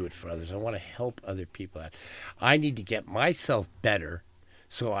want to do it for others. I want to help other people out. I need to get myself better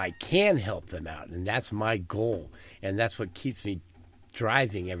so I can help them out, and that's my goal, and that's what keeps me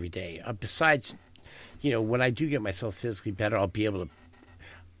driving every day. Besides, when I do get myself physically better, I'll be able to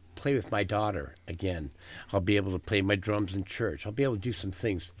play with my daughter again. I'll be able to play my drums in church. I'll be able to do some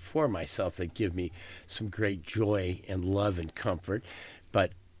things for myself that give me some great joy and love and comfort.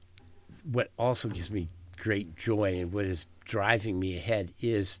 But what also gives me great joy and what is driving me ahead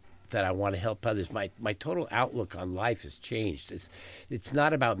is that I want to help others. My total outlook on life has changed. It's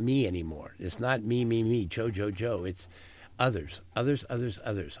not about me anymore. It's not me, Joe. It's others. I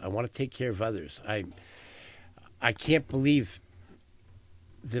want to take care of others. I can't believe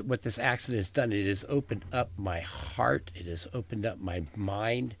that what this accident has done. It has opened up my heart. It has opened up my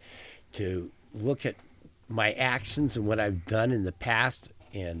mind to look at my actions and what I've done in the past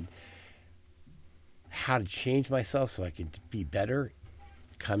and how to change myself so I can be better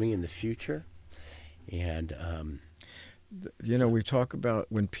coming in the future. And we talk about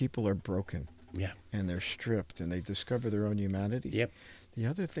when people are broken, yeah, and they're stripped and they discover their own humanity. Yep. The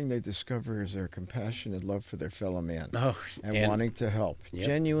other thing they discover is their compassion and love for their fellow man, and wanting to help,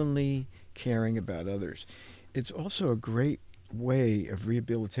 genuinely caring about others. It's also a great way of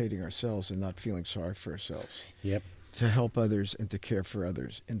rehabilitating ourselves and not feeling sorry for ourselves. Yep. To help others and to care for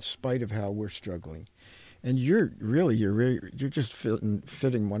others in spite of how we're struggling. And you're just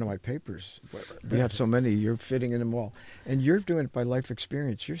fitting one of my papers. We have so many, you're fitting in them all. And you're doing it by life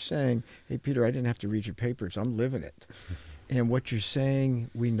experience. You're saying, hey, Peter, I didn't have to read your papers. I'm living it. And what you're saying,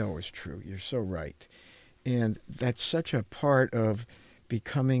 we know is true. You're so right. And that's such a part of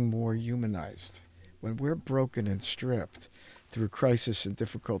becoming more humanized. When we're broken and stripped through crisis and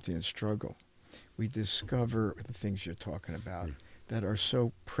difficulty and struggle, we discover the things you're talking about that are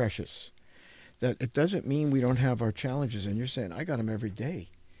so precious. That it doesn't mean we don't have our challenges. And you're saying, I got them every day.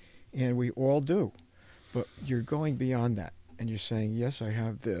 And we all do. But you're going beyond that. And you're saying, yes, I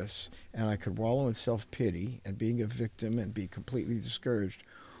have this, and I could wallow in self-pity and being a victim and be completely discouraged.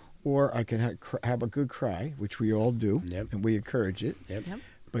 Or I can have a good cry, which we all do, and we encourage it. Yep.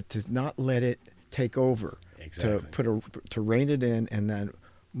 But to not let it take over, to rein it in, and then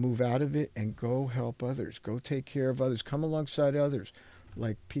move out of it and go help others. Go take care of others. Come alongside others.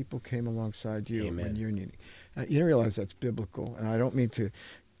 like people came alongside you Amen. when you're needing. You don't realize that's biblical, and I don't mean to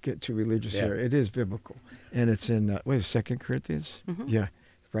get too religious Yeah. here. It is biblical, and it's in what is it, 2 Corinthians? Mhm. Yeah,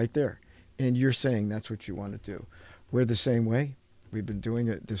 right there. And you're saying that's what you want to do. We're the same way. We've been doing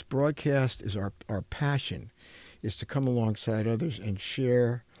it. This broadcast is our passion, is to come alongside others and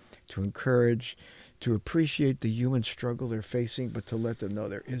share, to encourage, to appreciate the human struggle they're facing, but to let them know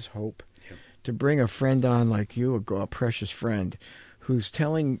there is hope. Yep. To bring a friend on like you, a precious friend, who's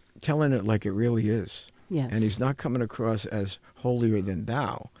telling it like it really is. Yes. And he's not coming across as holier than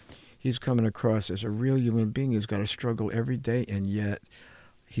thou. He's coming across as a real human being who's got to struggle every day, and yet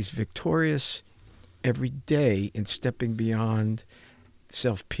he's victorious every day in stepping beyond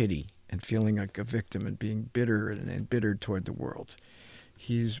self-pity and feeling like a victim and being bitter and embittered toward the world.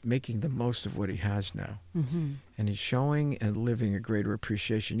 He's making the most of what he has now. Mm-hmm. And he's showing and living a greater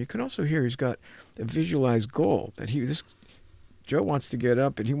appreciation. You can also hear he's got a visualized goal that Joe wants to get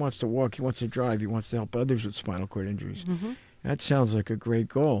up and he wants to walk, he wants to drive, he wants to help others with spinal cord injuries. Mm-hmm. That sounds like a great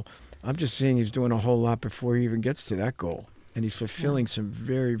goal. I'm just seeing he's doing a whole lot before he even gets to that goal. And he's fulfilling some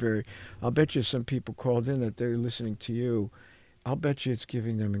very, very, I'll bet you some people called in that they're listening to you. I'll bet you it's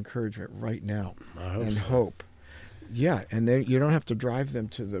giving them encouragement right now I hope and so. hope. Yeah, and you don't have to drive them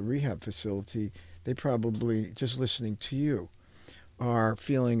to the rehab facility. They probably, just listening to you, are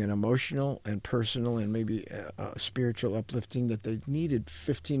feeling an emotional and personal and maybe a spiritual uplifting that they needed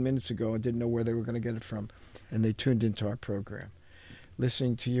 15 minutes ago and didn't know where they were going to get it from. And they tuned into our program.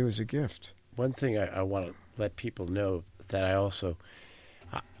 Listening to you is a gift. One thing I want to let people know that I also,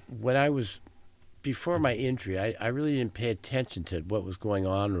 when I was, before my injury, I really didn't pay attention to what was going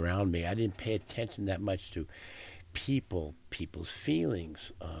on around me. I didn't pay attention that much to people's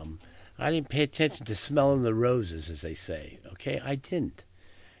feelings. I didn't pay attention to smelling the roses, as they say. Okay, I didn't.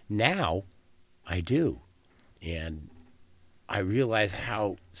 Now, I do. And I realize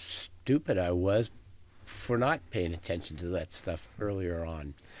how stupid I was for not paying attention to that stuff earlier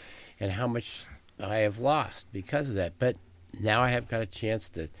on, and how much I have lost because of that. But now I have got a chance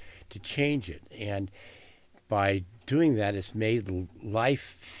to change it. And by doing that, it's made life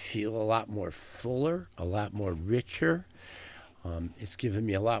feel a lot more fuller, a lot more richer. It's given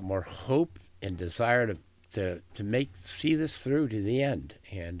me a lot more hope and desire to see this through to the end.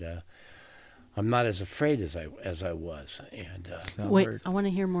 And I'm not as afraid as I was. And Wait, I want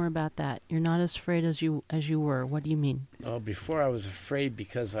to hear more about that. You're not as afraid as you were. What do you mean? Before I was afraid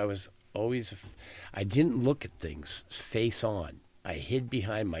because I was always, I didn't look at things face on. I hid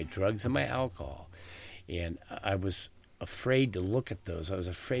behind my drugs and my alcohol. And I was afraid to look at those. I was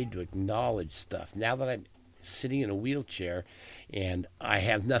afraid to acknowledge stuff. Now that I'm sitting in a wheelchair and I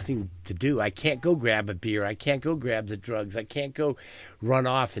have nothing to do, I can't go grab a beer. I can't go grab the drugs. I can't go run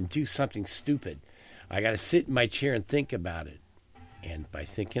off and do something stupid. I got to sit in my chair and think about it. And by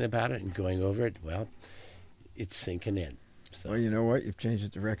thinking about it and going over it, well, it's sinking in. So. Well, you know what? You've changed the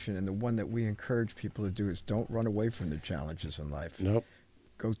direction. And the one that we encourage people to do is don't run away from the challenges in life. Nope.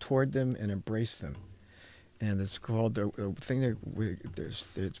 Go toward them and embrace them. And it's called, the thing that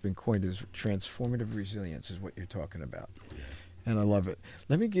it's been coined as transformative resilience is what you're talking about. Yeah. And I love it.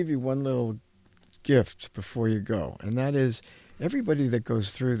 Let me give you one little gift before you go. And that is, everybody that goes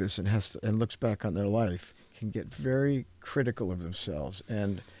through this and looks back on their life can get very critical of themselves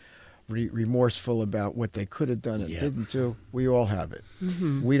and remorseful about what they could have done and didn't do. We all have it.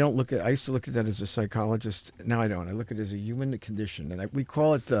 Mm-hmm. We don't look at, I used to look at that as a psychologist. Now I don't. I look at it as a human condition. And we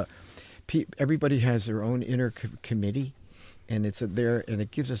call it everybody has their own inner committee, and it's there, and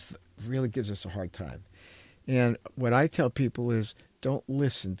it really gives us a hard time. And what I tell people is, don't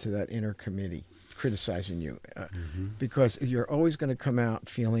listen to that inner committee criticizing you, because you're always going to come out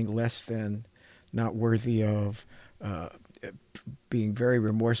feeling less than, not worthy of, being very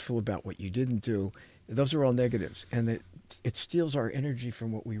remorseful about what you didn't do. Those are all negatives, and it steals our energy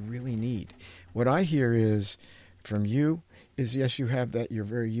from what we really need. What I hear is from you is, yes, you have that. You're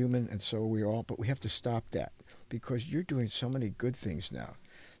very human, and so are we all. But we have to stop that, because you're doing so many good things now,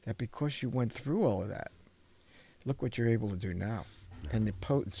 that because you went through all of that, look what you're able to do now, and the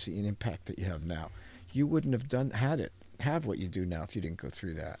potency and impact that you have now. You wouldn't have have what you do now if you didn't go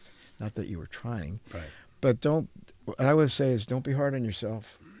through that. Not that you were trying. Right. But what I would say is, don't be hard on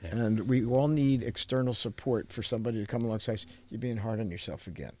yourself. Yeah. And we all need external support for somebody to come alongside. You're being hard on yourself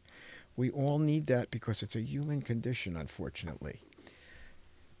again. We all need that because it's a human condition, unfortunately.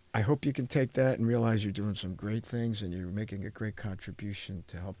 I hope you can take that and realize you're doing some great things and you're making a great contribution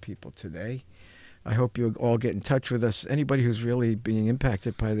to help people today. I hope you all get in touch with us. Anybody who's really being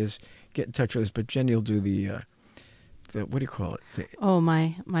impacted by this, get in touch with us. But Jenny will do the what do you call it?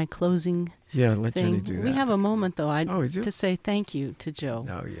 My closing Let Jenny thing. do that. We have a moment, though, we do? to say thank you to Joe.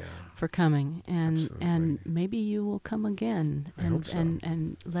 Oh, yeah. For coming, and Absolutely. maybe you will come again, I hope so.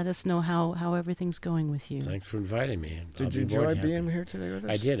 and let us know how everything's going with you. Thanks for inviting me. Did you enjoy being here today with us?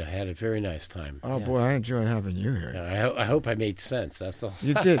 I did. I had a very nice time. Oh, Yes. boy, I enjoy having you here. I hope I made sense. That's all.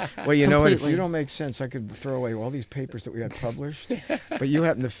 You did. Well, you know what? If Completely. you don't make sense, I could throw away all these papers that we had published. But you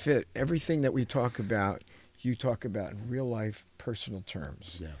happen to fit everything that we talk about. You talk about in real life, personal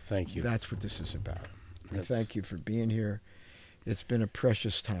terms. Yeah, thank you. That's what this is about. And That's- thank you for being here. It's been a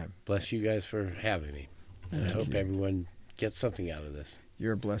precious time. Bless you guys for having me. And I hope everyone gets something out of this.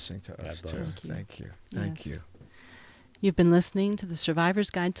 You're a blessing to us, God too. bless. Thank you. Thank Yes. you. You've been listening to The Survivor's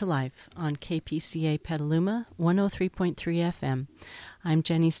Guide to Life on KPCA Petaluma 103.3 FM. I'm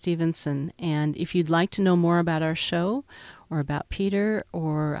Jenny Stevenson, and if you'd like to know more about our show or about Peter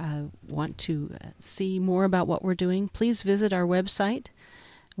or want to see more about what we're doing, please visit our website,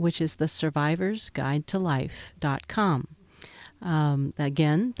 which is thesurvivorsguidetolife.com.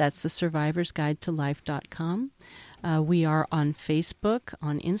 Again, that's thesurvivorsguidetolife.com. We are on Facebook,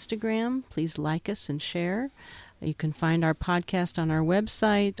 on Instagram. Please like us and share. You can find our podcast on our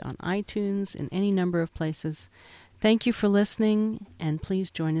website, on iTunes, in any number of places. Thank you for listening, and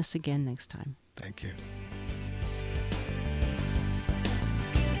please join us again next time. Thank you.